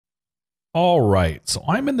All right, so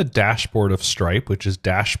I'm in the dashboard of Stripe, which is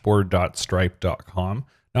dashboard.stripe.com.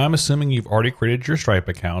 Now I'm assuming you've already created your Stripe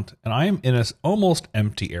account, and I am in this almost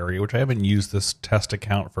empty area, which I haven't used this test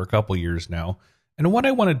account for a couple years now. And what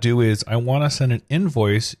I want to do is I want to send an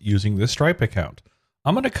invoice using this Stripe account.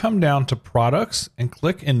 I'm going to come down to products and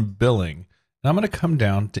click in billing, and I'm going to come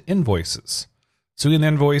down to invoices. So in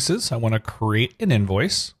invoices, I want to create an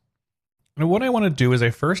invoice. And what I want to do is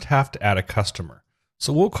I first have to add a customer.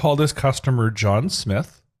 So we'll call this customer John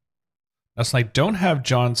Smith. Now, since I don't have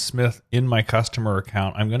John Smith in my customer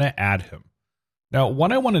account, I'm going to add him. Now,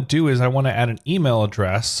 what I want to do is I want to add an email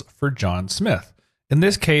address for John Smith. In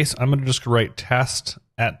this case, I'm going to just write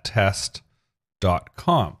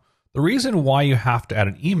test@test.com. The reason why you have to add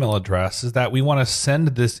an email address is that we want to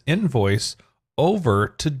send this invoice over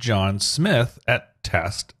to John Smith at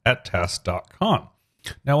test@test.com.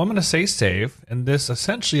 Now I'm going to say save, and this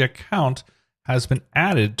essentially account has been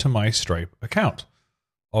added to my Stripe account.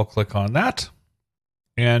 I'll click on that,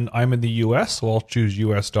 and I'm in the US, so I'll choose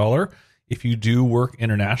US dollar. If you do work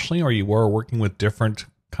internationally or you are working with different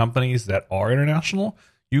companies that are international,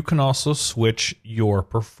 you can also switch your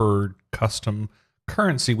preferred custom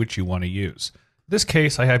currency which you want to use. In this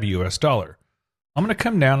case, I have US dollar. I'm going to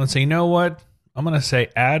come down and say, you know what? I'm going to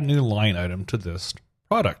say add new line item to this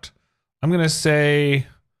product. I'm going to say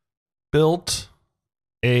built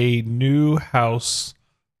a new house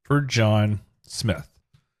for John Smith.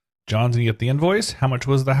 John's going to get the invoice. How much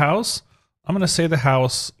was the house? I'm going to say the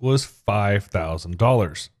house was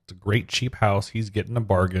 $5,000. It's a great cheap house. He's getting a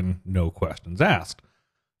bargain, no questions asked.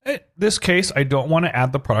 In this case, I don't want to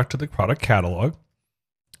add the product to the product catalog,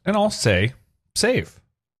 and I'll say save.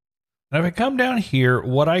 And if I come down here,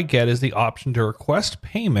 what I get is the option to request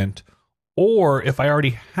payment, or if I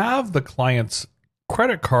already have the client's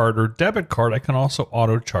credit card or debit card, I can also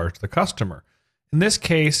auto charge the customer. In this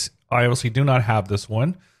case, I obviously do not have this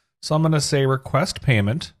one. So I'm going to say request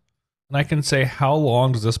payment, and I can say how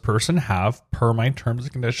long does this person have per my terms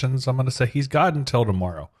and conditions. I'm going to say he's got until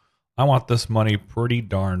tomorrow. I want this money pretty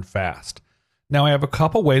darn fast. Now I have a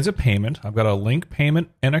couple ways of payment. I've got a link payment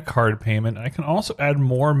and a card payment. And I can also add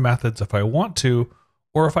more methods if I want to,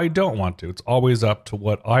 or if I don't want to. It's always up to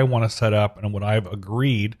what I want to set up and what I've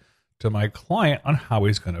agreed to my client on how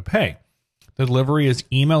he's going to pay. The delivery is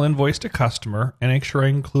email invoice to customer, and make sure I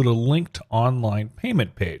include a link to online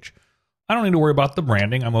payment page. I don't need to worry about the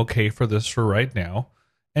branding. I'm okay for this for right now.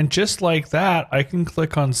 And just like that, I can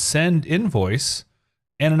click on send invoice,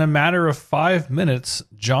 and in a matter of 5 minutes,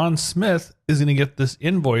 John Smith is going to get this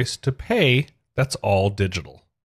invoice to pay. That's all digital.